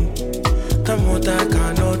Lenu. Tell me what I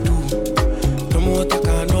cannot do. Tell me what I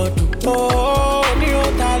cannot do. Oh, when you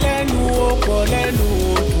Lenu, Lenu,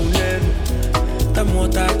 to Lenu. Tell me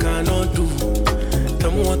what I cannot do.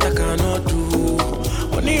 Tell me what I cannot do.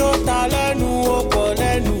 Only your Lenu,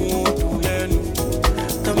 Lenu, to Lenu.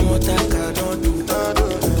 Tell me what I cannot do.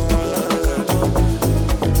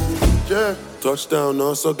 Yeah, touchdown,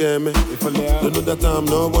 also get me. Don't know that I'm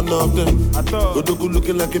not one of them. Gogo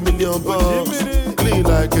looking like $1 million. Clean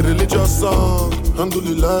like a religious song.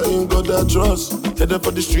 Alhamdulillah, in God I trust. Headed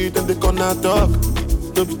for the street and they corner talk.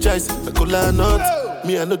 Don't be chasing, I call her not.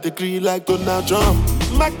 Me, I know the green like Donald Trump.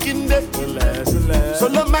 Makinde,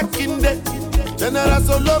 solo Makinde, General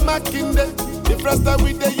solo Makinde. The first time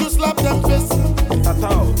we they use slap them face.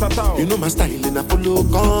 You know my style and I follow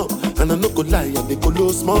calm. And I no go lie and they go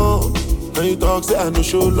low small. Now you talk say I no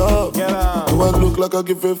show love. Do I look like I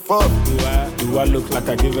give a fuck? Do I look like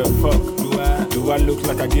I give a fuck? Do I look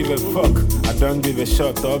like I give a fuck? I don't give a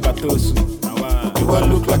shot or batosu. Do I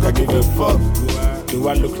look like I give a fuck? Do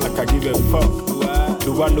I look like I give a fuck?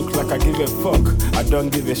 Do I look like I give a fuck? I don't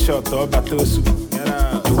give a shot or batosu.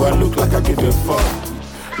 Do I look like I give a fuck?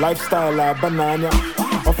 Lifestyle like banana.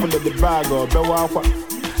 Often the bag or bewakwa.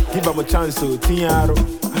 Give them a chance to Tiaro.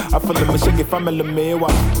 I feel the machine family mewa.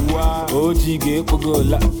 OG Gogo.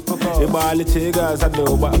 Ebali Teejay I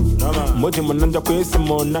know ba. Moji Mananja Kwesi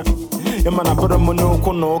Mona. Emana Poromono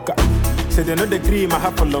Konoka. Say they know the cream I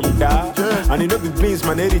have for long da. And you know the beans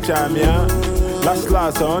man every time ya.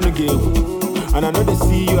 Last on the game. And I know they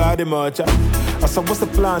see you at the march. I said, what's the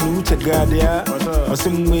plan? Which a god, yeah? Or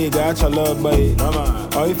some way, got your love, boy.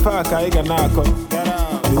 Or if I can knock up.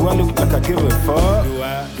 Do I look like I give a fuck?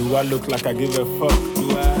 Do I look like I give a fuck?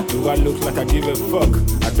 Do I look like I give a fuck?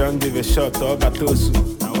 I don't give a shot or batosu.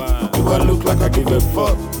 Do I look like I give a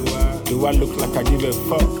fuck? Do I look like I give a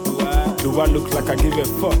fuck? Do I look like I give a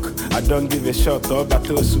fuck? I don't give a shot or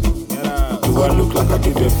batosu. Do I look like I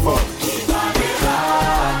give a fuck?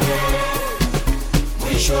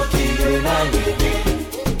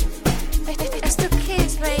 It's the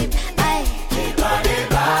kids, babe. Aye.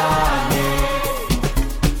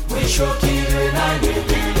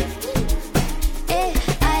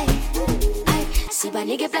 Siba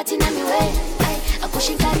nigga platinum me way. I push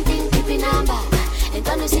it canting keep number. And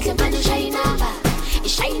don't see the man shine number.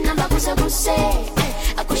 It's shine number busa buse.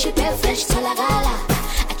 I push it fresh to la gala.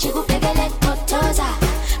 I chigo pegele kotoza.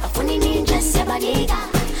 I funny ninja seba nigga.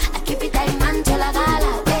 I keep it diamond to la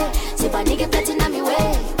gala. Siba nigga platinum me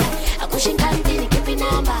way. I push it canting keep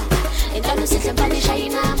number. And don't see the man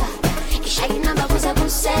shine number. It's shine number busa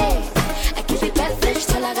buse. I keep it fresh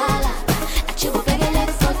to la gala. I chigo pegele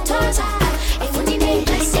kotoza.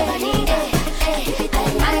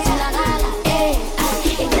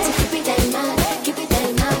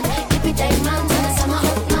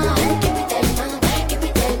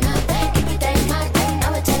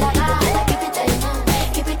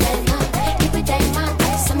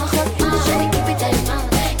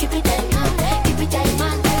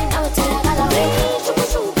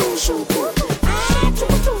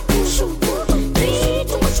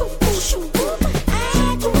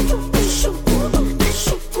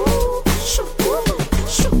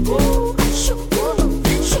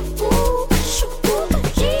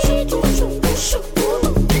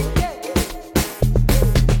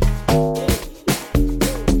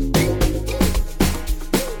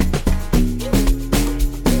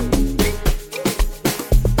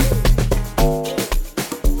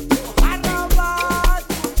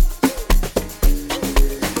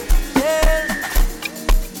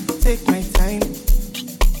 take my time,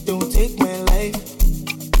 don't take my life.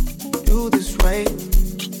 Do this right,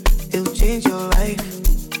 it'll change your life.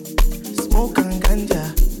 Smoke and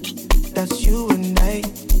ganja, that's you and I.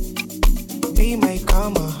 Be my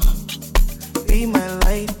karma, be my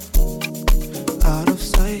light. Out of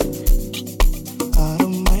sight, out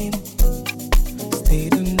of mind. Stay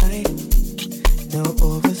the night, no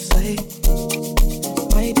oversight.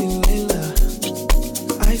 My Delilah,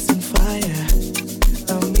 ice and fire,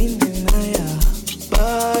 I'm in denial.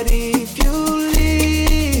 But if you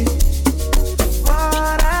leave,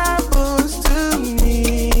 what happens to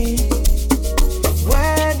me?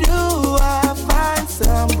 Where do I find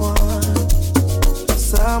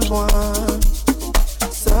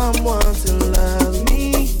someone to love me?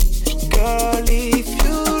 Girl, if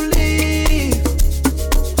you leave,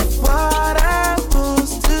 what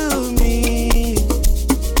happens to me?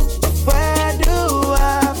 Where do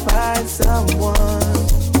I find someone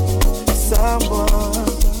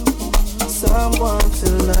to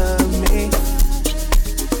love me?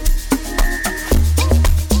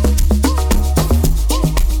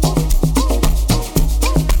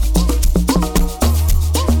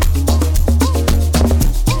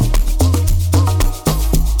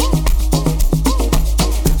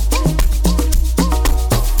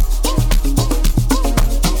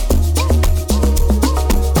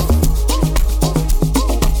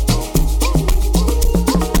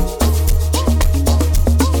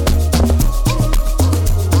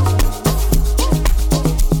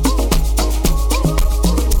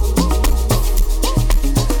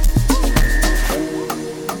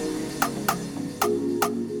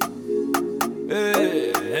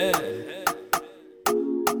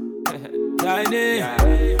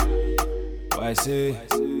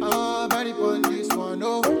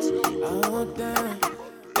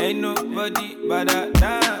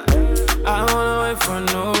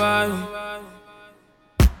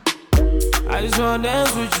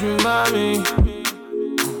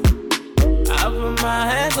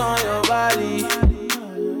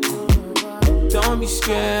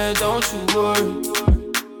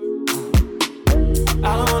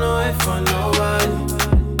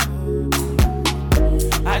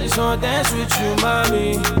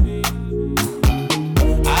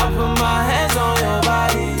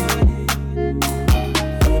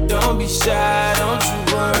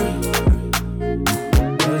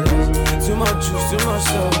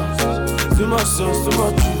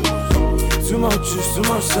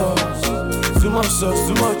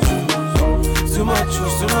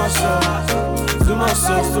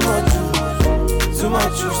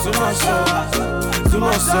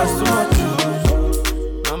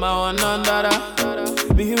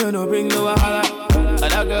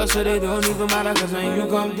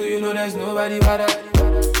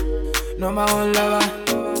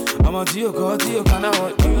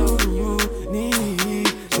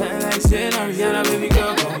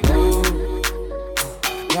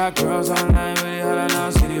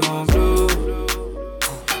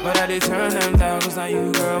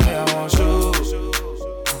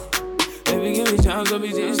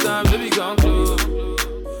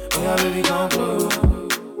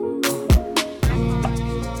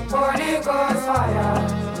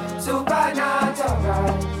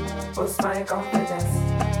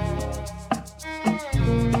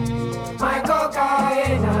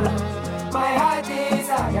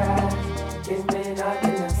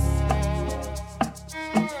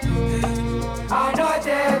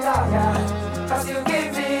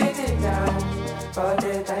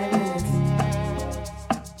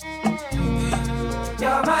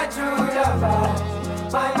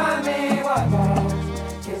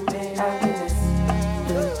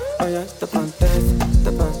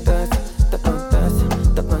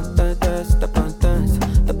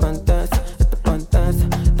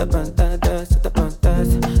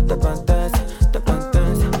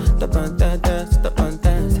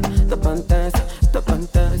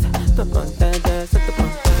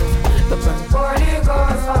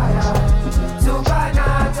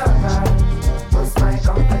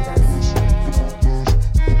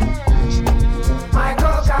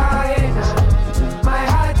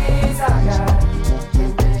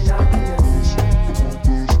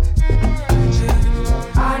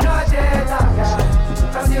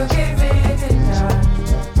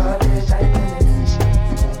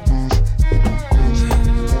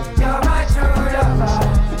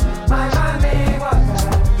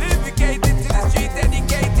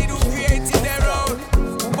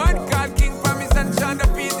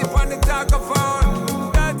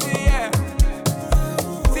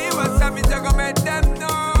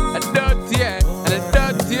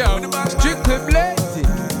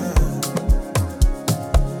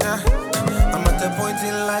 yeah. I'm at a point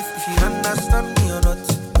in life, if you understand me or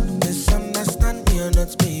not, misunderstand me or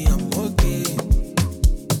not, me, I'm okay.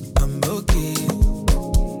 I'm okay.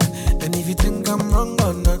 And if you think I'm wrong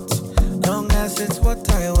or not, long as it's what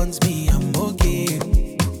I want, me, I'm okay.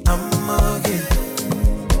 I'm okay.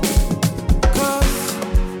 Cause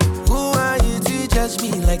who are you to judge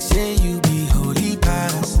me like say you be holy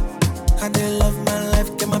past? I dey love my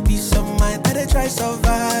life, get my peace of mind, I dey try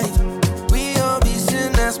survive. We all be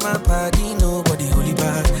sinners, my body, nobody holy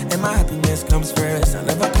bad. And my happiness comes first, I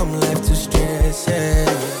never come life to stress, yeah.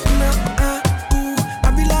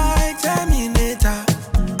 I be like Terminator,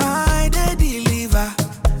 I dey deliver,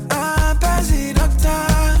 I pass the doctor.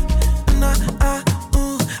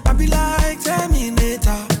 I be like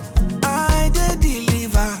Terminator, I dey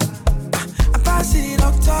deliver, I pass the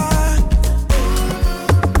doctor.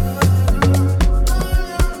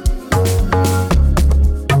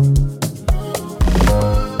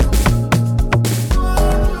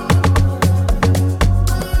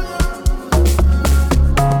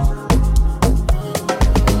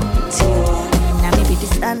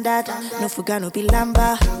 No fuga, no be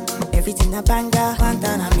lamba. Everything a banger,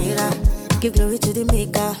 Pantana Mira. Give glory to the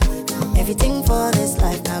maker. Everything for this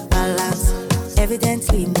life a balance.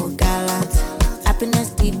 Evidently more gallant. Happiness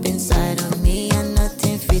deep inside of me, and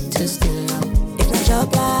nothing fit to steal them. If not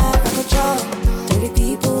job life, I go job. To the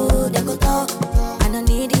people that go talk. I don't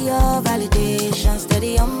need your validation.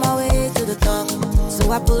 Steady on my way to the top.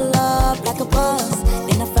 So I pull up like a boss.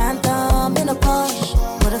 In a phantom, in a Porsche.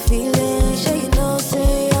 What a feeling, sure you know,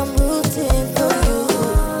 say I'm rooting for you.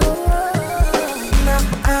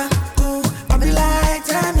 I be like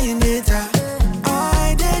Terminator,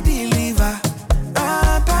 I dey deliver,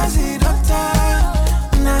 I pass the doctor.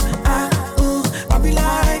 I be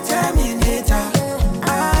like Terminator,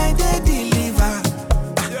 I dey deliver,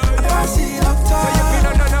 I pass the doctor. So if you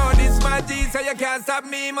don't know this my G, so you can't stop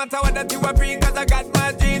me. Matter what that you a bring, cause I got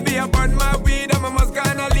my dreams. Be up on my weed, I'm a must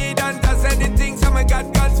gonna lead. And just anything, so I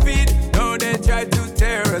got God's speed. No, they try to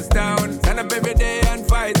tear us down. Stand up every day and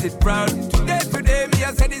fight it proud. Today, me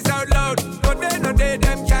I say this out loud. No day,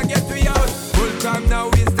 them can't get to out. Full time now,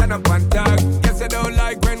 we stand up and talk. Guess I don't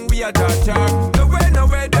like when we are talk. No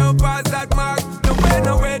way, don't pass that mark.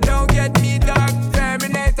 No way, don't get me dark.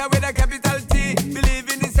 Terminator with a capital T. Believe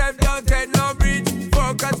in yourself, don't take no breach.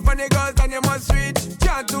 Focus on the goals and you must reach.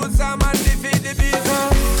 Chant to some and defeat the beast.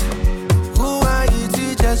 Who are you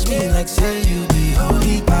to judge me like say you be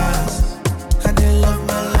holy past? I dey love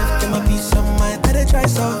my life, get my peace of mind, I dey try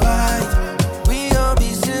survive. We all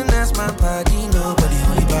be sinners, my body, nobody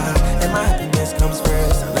holy bad. And my happiness comes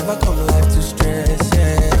first, I never come life to stress,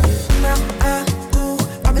 yeah.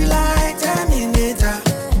 I be like Terminator,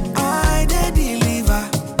 I dey deliver,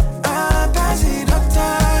 I pass the doctor.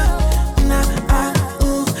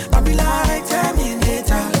 I be like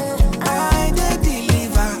Terminator, I dey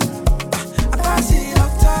deliver, I pass the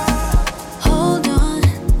doctor. Hold on.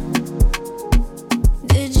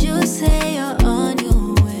 Did you say you're on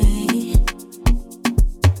your way?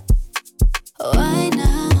 Why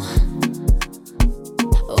now?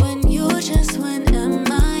 When you just went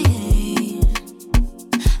MIA.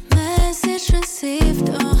 Message received,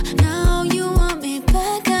 oh, now you want me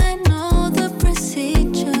back. I know the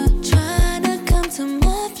procedure. Try to come to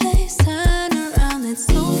my place, turn around, it's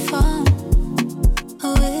too far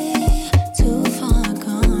away, too far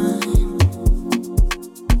gone.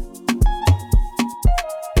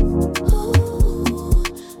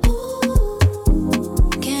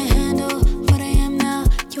 Can't handle what I am now.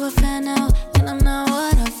 You a fan now, and I'm not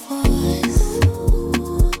what I was.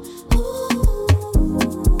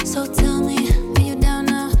 So tell me, are you down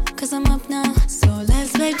now? Cause I'm up now. So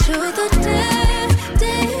let's make truth or dare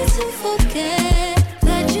to forget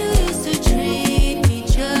that you used to treat me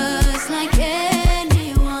just like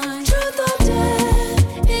anyone. Truth or dare,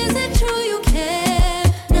 is it true you care?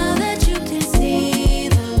 Now that you can see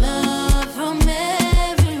the love from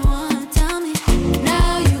everyone. Tell me,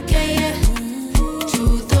 now you care.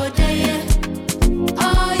 Truth or dare,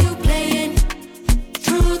 are you playing?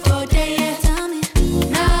 Truth or dare, tell me,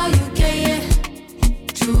 now you care.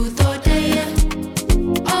 Truth or dare,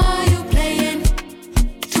 are you playing?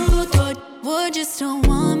 Truth or would you still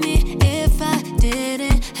want me if I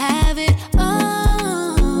didn't have it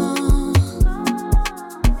all?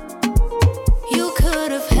 You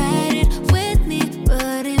could have had it with me,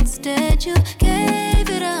 but instead you gave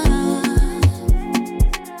it up.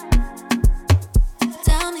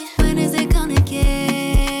 Tell me, when is it gonna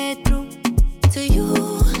get through to you?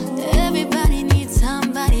 Everybody needs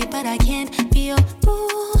somebody, but I can't be your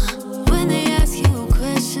boo. When they ask you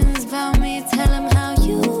questions about me, tell them how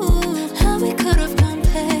we could have gone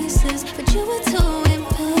places.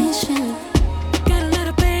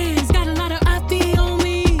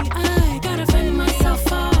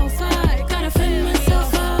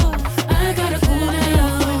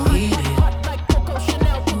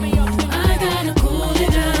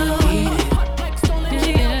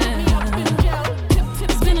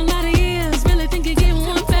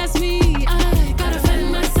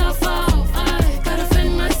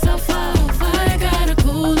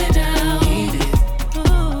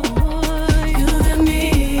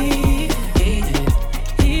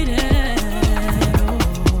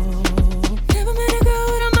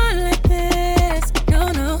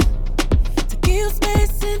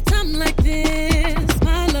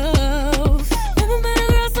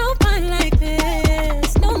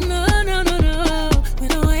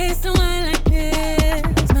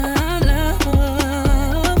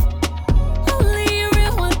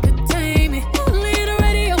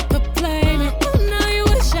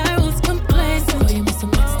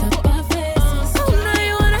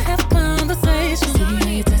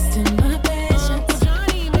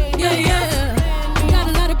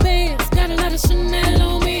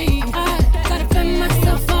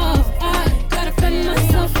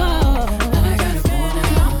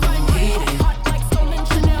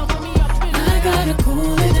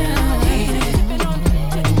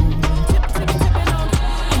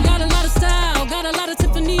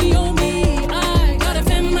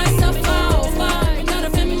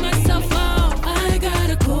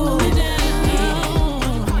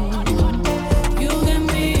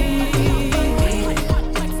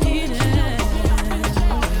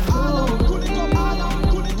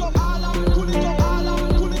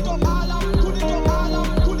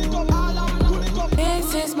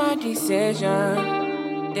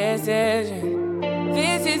 decision.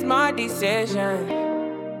 This is my decision.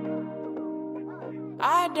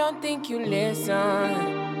 I don't think you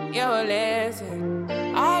listen. Yo, listen.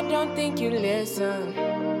 I don't think you listen.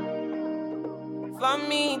 For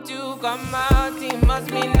me to come out, it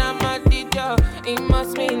must mean I'm not the dog. It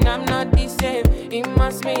must mean I'm not the same. It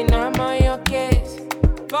must mean I'm on your case.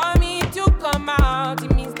 For me to come out,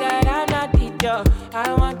 it means that I'm not the dog.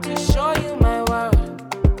 I want to show you my world.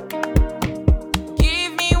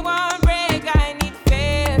 Give me one break, I need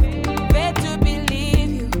faith. Faith to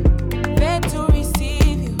believe you, faith to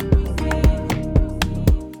receive you.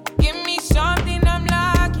 Give me something I'm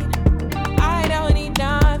lacking, I don't need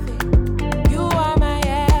nothing. You are my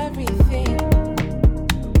everything.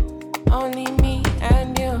 Only me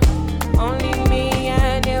and you, only me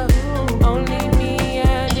and you, only me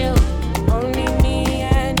and you, only me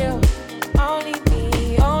and you, only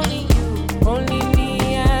me, only you, only me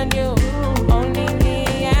and you, only me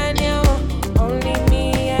and you, only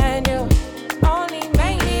me and you, only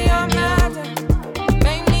make me your matter,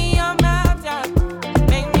 make me your matter,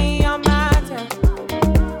 make me your matter.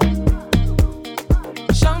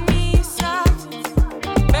 Show me your substance,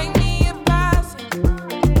 make me a person,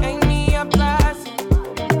 make me a person.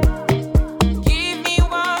 Give me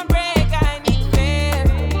one break, I need faith,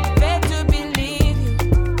 faith to believe you,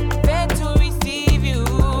 faith to receive you.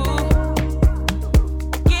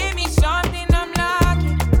 Give me something I'm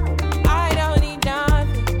lacking, I don't need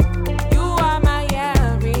nothing. You are my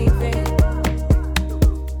everything.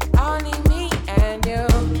 Only me and you,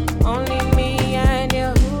 only me and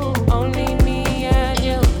you, only me and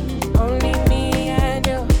you, only me and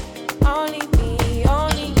you, only me,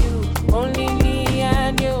 only you, only me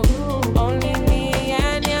and you, only me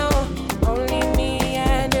and you, only me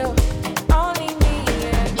and you, only me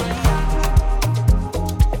and you.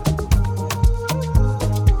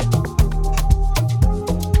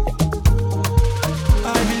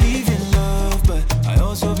 I believe in love, but I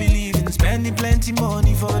also believe in spending plenty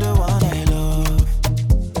money for the one I love.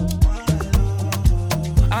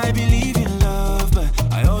 I believe in love, but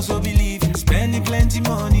I also believe in spending plenty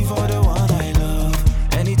money for the one I love.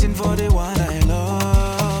 Anything for the one I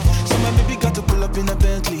love. So my baby got to pull up in a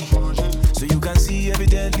Bentley, so you can see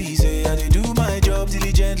evidently. Say I did do my job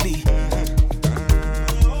diligently.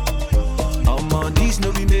 I'm on this,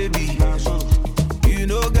 no be maybe. You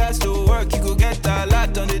know, guys to work, you go get a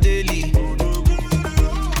lot on the daily.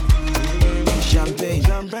 Champagne,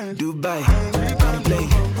 Dubai, come play,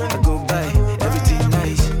 I go buy everything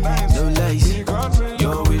nice, no lies.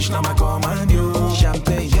 Your wish now my command, you.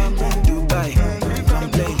 Champagne, Dubai, come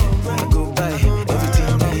play, I go buy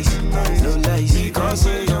everything nice, no lies. Because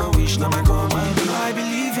your wish now my command. I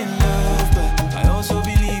believe in love, but I also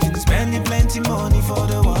believe in spending plenty money for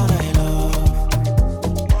the one I love.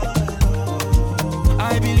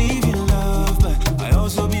 I believe in love, but I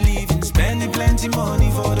also believe in spending plenty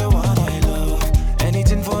money for the one I love.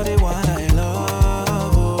 Anything for the one I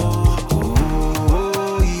love.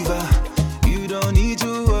 Oh, Eva, you don't need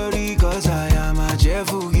to worry, cause I am a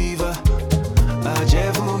cheerful giver. A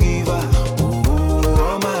cheerful giver.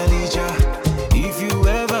 Oh, my Lija, if you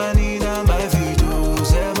ever need a my Phyno,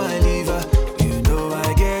 say my liver. You know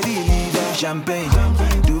I get it, liver. Champagne,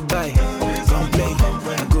 Dubai, complain,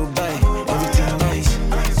 I go buy everything nice,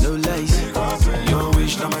 no lies. Your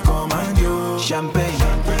wish now my command, you. Champagne,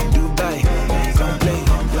 Dubai, complain,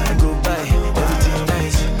 I go buy everything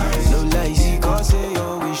nice, no lies. Because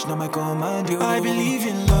your wish now my command, you. I believe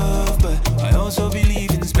in love, but I also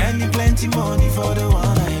believe in spending plenty money for the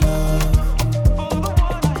one I love.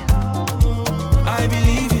 I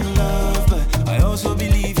believe in love, but I also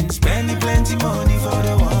believe in spending plenty money for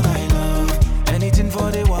the one I love. Anything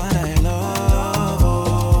for the one I love. Oh.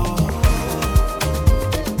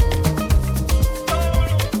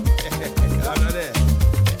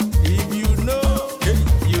 If you know,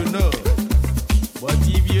 you know. But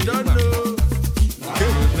if you don't know,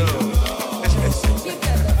 you know.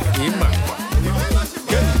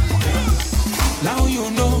 Now you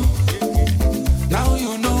know. Now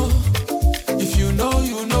you know. If you know,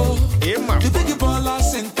 you know. The big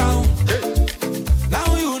ballers in town.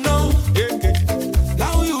 Now you know.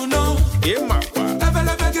 Now you know.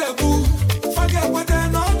 Forget what they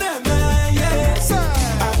know them, yeah.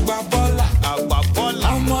 Agbabola.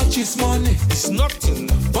 How much is money? It's nothing.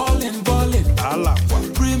 Ballin'. Alakwa.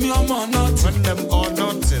 Premium or nothing. When them or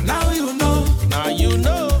nothing. Now you know. Now you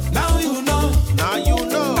know. Now you know. Now you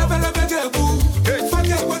know.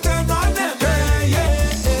 Forget what they know them, yeah.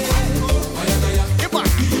 Come on.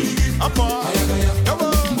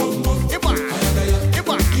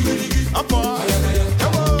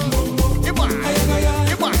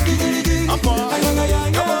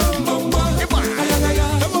 Come on.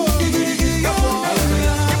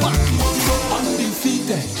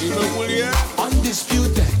 say.